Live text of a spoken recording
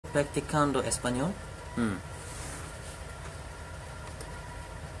practicando español?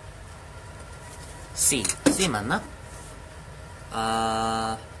 Sí, sí 맞나?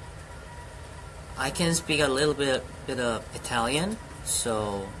 I can speak a little bit of Italian,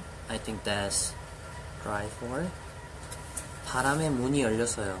 so I think that's right for it. 바람에 문이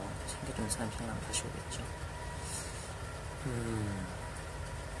열려서요. 챙겨주는 사람이 생각나면 다시 오겠죠.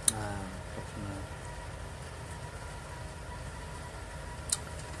 그렇구나.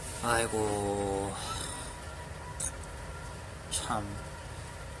 아이고, 참.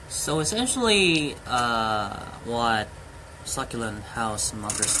 So essentially, what Succulent House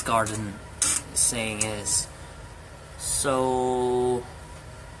Mother's Garden is saying is, so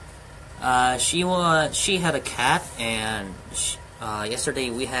she had a cat, and yesterday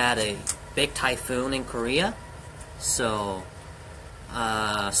we had a big typhoon in Korea, so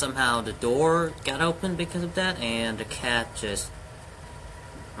somehow the door got open because of that, and the cat just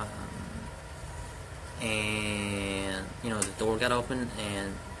and the door got open,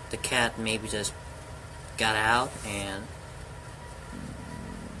 and the cat maybe just got out, and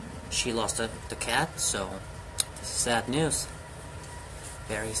she lost the cat. So this is sad news,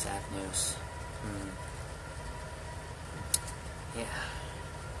 very sad news. Yeah.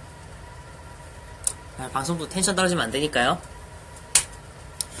 방송도 텐션 떨어지면 안 되니까요.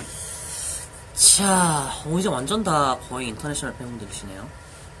 자, 이제 완전 다 거의 인터내셔널 팬분들이시네요.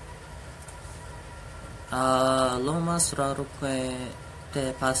 Lo más raro que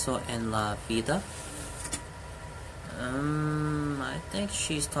te pasó en la vida? I think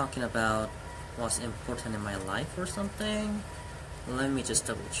she's talking about what's important in my life or something. Let me just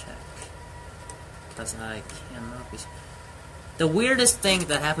double check, because I cannot be... The weirdest thing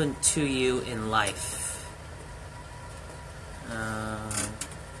that happened to you in life.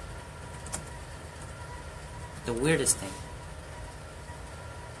 The weirdest thing.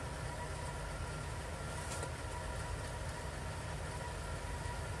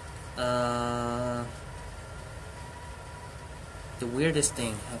 The weirdest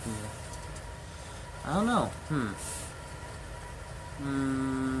thing happened. I don't know.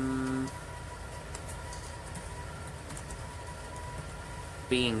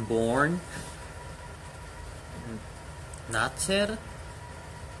 Being born. Nacer.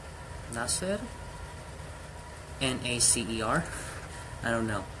 Nacer. I don't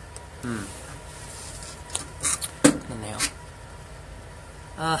know. 그렇네요.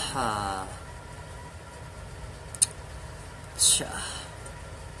 아하. 자.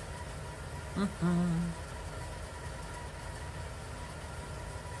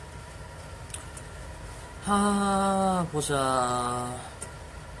 보자.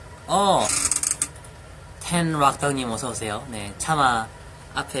 텐락덕님 어서오세요. 네, 차마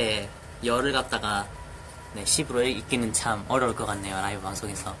앞에 열을 갖다가 10으로 읽기는 참 어려울 것 같네요, 라이브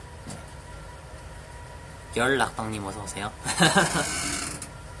방송에서. 네. 열락덕님 어서오세요.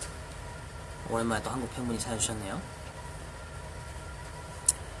 오랜만에 또 한국 팬분이 찾아주셨네요.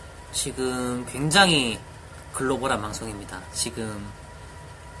 지금 굉장히 글로벌한 방송입니다. 지금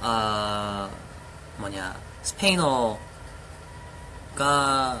스페인어가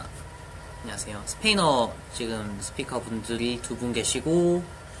안녕하세요. 스페인어 지금 스피커 분들이 2분 계시고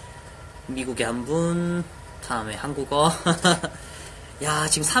미국에 1분, 다음에 한국어. 야,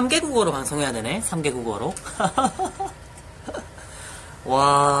 지금 3개국어로 방송해야 되네. 3개국어로.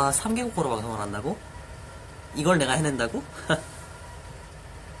 와, 3개국어로 방송을 한다고? 이걸 내가 해낸다고?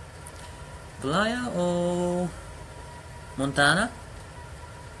 Playa o Montana?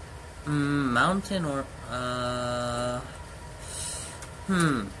 Mountain or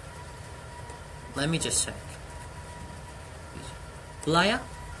let me just check. Playa?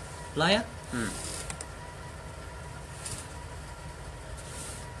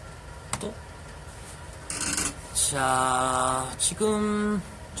 또? 자, 지금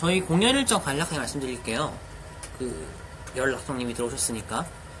저희 공연 일정 간략하게 말씀드릴게요. 열락성님이 들어오셨으니까.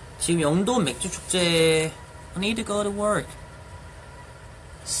 지금 영도 맥주 축제. I need to go to work.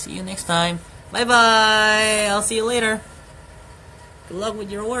 See you next time. Bye bye. I'll see you later. Good luck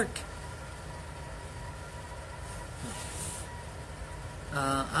with your work.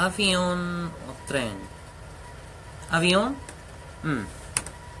 Avión o tren? Avión?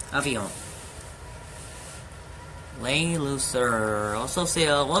 Avión. Lay looser. Also say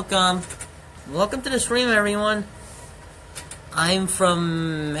welcome. Welcome to the stream, everyone. I'm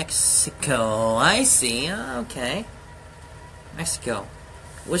from Mexico. I see. Okay. Mexico.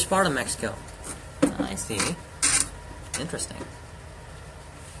 Which part of Mexico? I see. Interesting.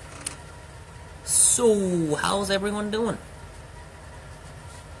 So, how's everyone doing?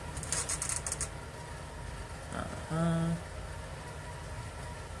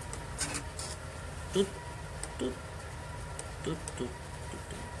 뚜, 뚜, 뚜, 뚜, 뚜.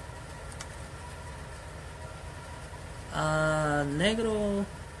 negro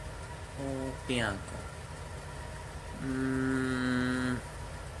o bianco.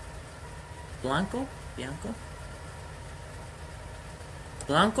 Blanco, bianco.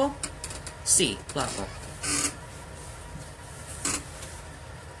 Blanco? Sí, blanco.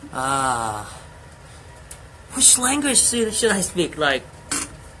 Which language should I speak? Like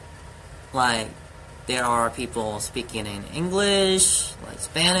there are people speaking in English, like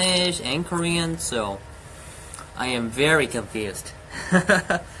Spanish and Korean, so I am very confused.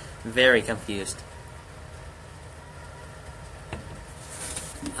 Very confused.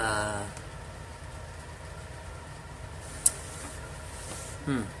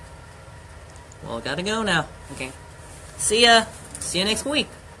 Well, gotta go now. Okay. See ya. See you next week.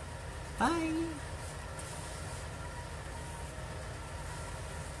 Bye.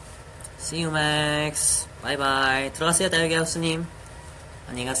 See you, Max. Bye bye. 들어가세요, 다육이 하우스님.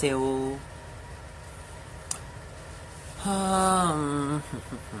 안녕히 가세요. 와,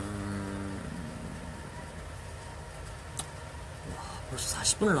 벌써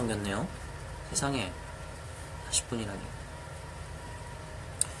 40분을 넘겼네요. 세상에. 40분이라니.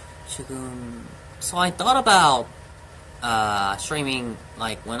 지금, so I thought about streaming,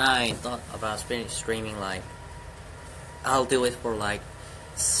 like when I thought about streaming, like I'll do it for like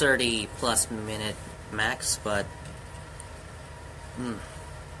 30 plus minute max, but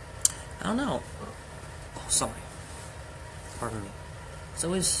I don't know. Oh, sorry. Pardon me.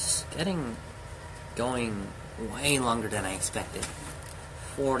 So it's going way longer than I expected.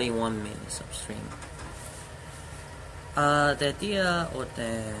 41 minutes of stream. De día o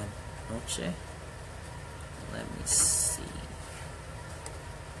de noche? Let me see.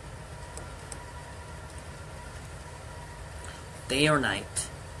 Day or night?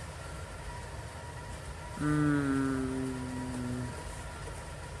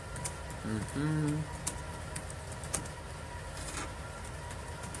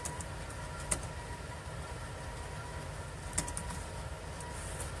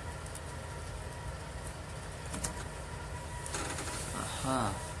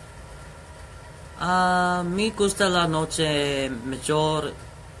 Me gusta la noche mejor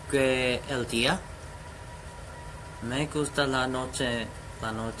que el día. Me gusta la noche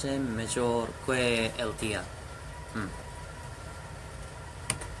mejor que el día. I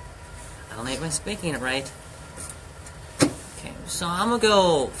don't know if I'm speaking it right. Okay, so I'm gonna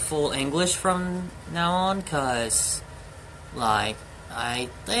go full English from now on, cause like I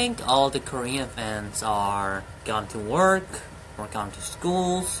think all the Korean fans are gone to work or gone to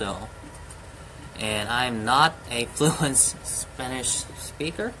school, so. And I'm not a fluent Spanish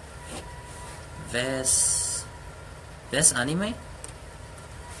speaker. ¿Ves anime?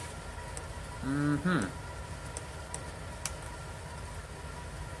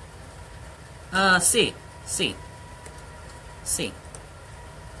 Sí.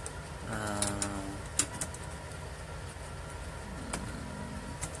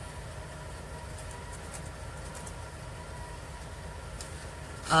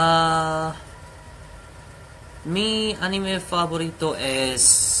 Mi anime favorito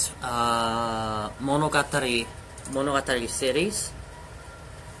es Monogatari series.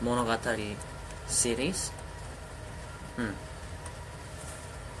 Monogatari series.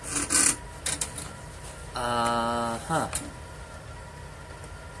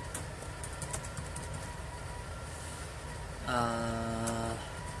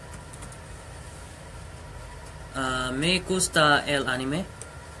 Me gusta el anime.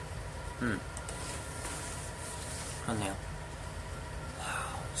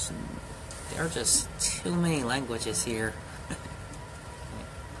 Wow, there are just too many languages here.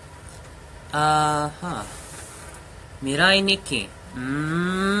 Mirai Nikki.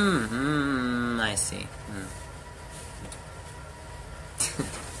 I see.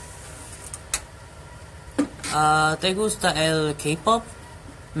 ¿Te gusta el K-pop?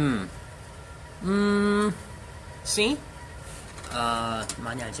 Sí.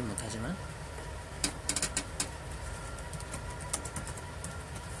 많이 알진 못하지만.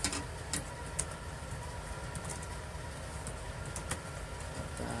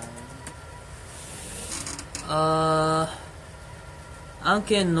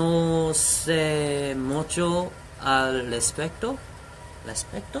 Aunque no sé mucho al respecto,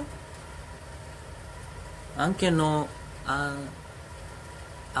 aunque no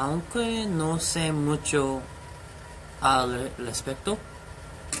sé mucho al respecto.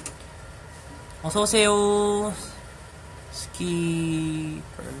 어서오세요. Ski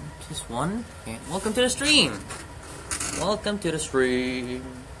just one. Okay. Welcome to the stream.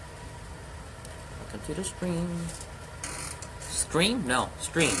 to the stream. Stream? No,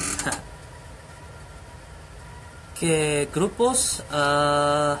 stream. Que grupos,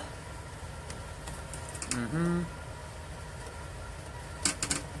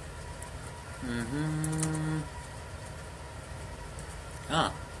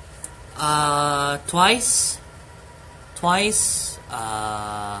 twice, twice,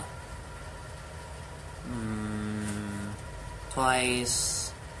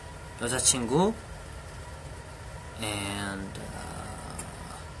 twice, 여자친구, and,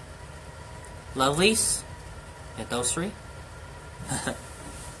 lovelies. Yeah, those three.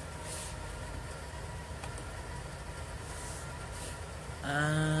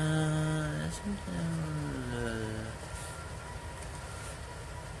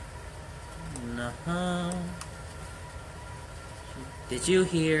 Did you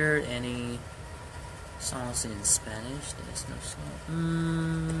hear any songs in Spanish? There's no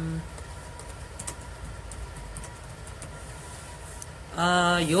song.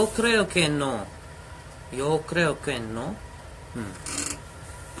 Yo creo que no. Yo creo que no.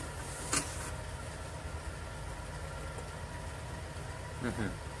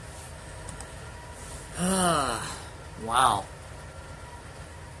 와우.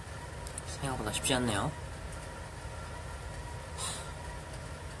 생각보다 쉽지 않네요.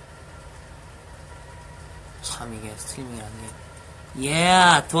 참 이게 스트리밍이라는 게.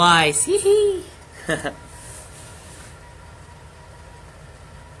 Yeah, twice. 히히.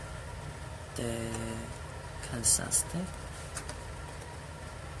 네, 칸사스 때.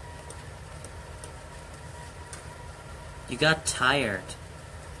 You got tired.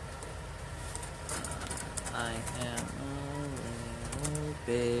 I am a little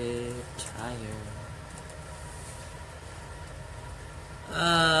bit tired.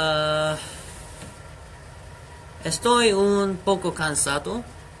 Estoy un poco cansado.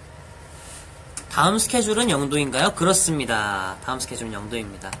 다음 스케줄은 영도인가요? 그렇습니다. 다음 스케줄은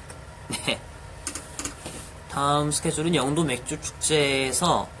영도입니다. 네. 다음 스케줄은 영도 맥주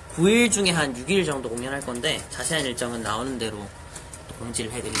축제에서 9일 중에 한 6일 정도 공연할 건데 자세한 일정은 나오는 대로 또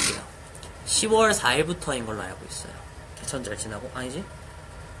공지를 해드릴게요. 10월 4일부터인 걸로 알고 있어요. 개천절 지나고 아니지?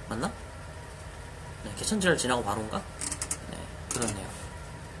 맞나? 네, 개천절 지나고 바로인가? 네, 그렇네요.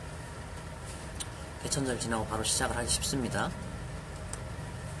 개천절 지나고 바로 시작을 하기 쉽습니다.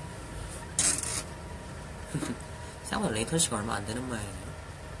 생각보다 레이턴시가 얼마 안 되는 모양이네요.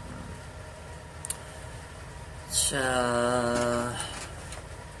 자,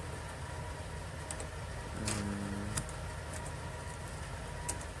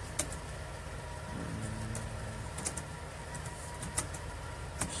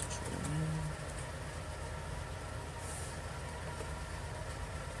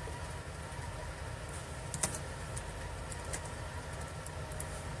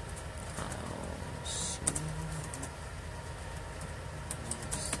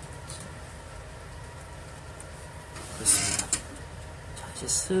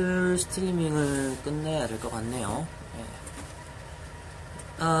 슬 스트리밍을 끝내야 될 것 같네요. 네.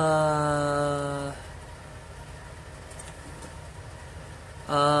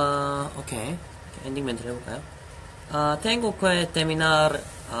 오케이. 엔딩 멘트를 해볼까요? Tengo que terminar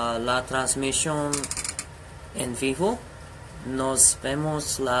la transmisión en vivo. Nos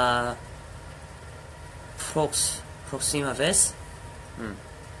vemos la próxima vez.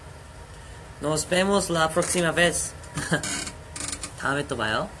 Nos vemos la próxima vez. 다음에 또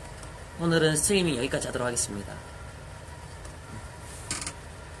봐요. 오늘은 스트리밍 여기까지 하도록 하겠습니다.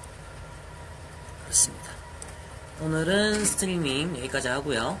 그렇습니다. 오늘은 스트리밍 여기까지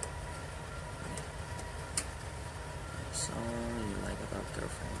하고요. Song you like about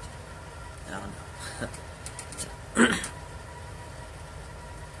girlfriend? I don't know. 자.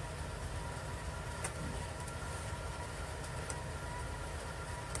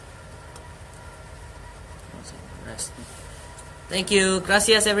 Thank you.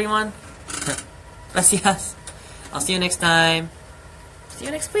 Gracias, everyone. Gracias. I'll see you next time. See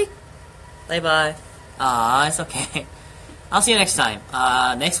you next week. Bye-bye. It's okay. I'll see you next time.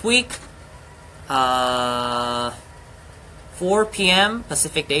 Next week, 4 p.m.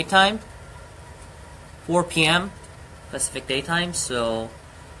 Pacific Daytime. 4 p.m. Pacific Daytime. So,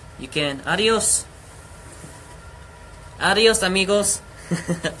 you can... Adios. Adios, amigos.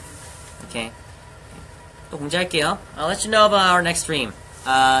 Okay. 또 공지할게요. I'll let you know about our next stream.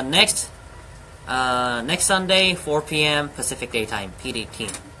 Next Sunday, 4 p.m. Pacific Daytime,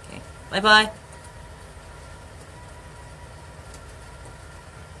 PDT. Okay. Bye bye.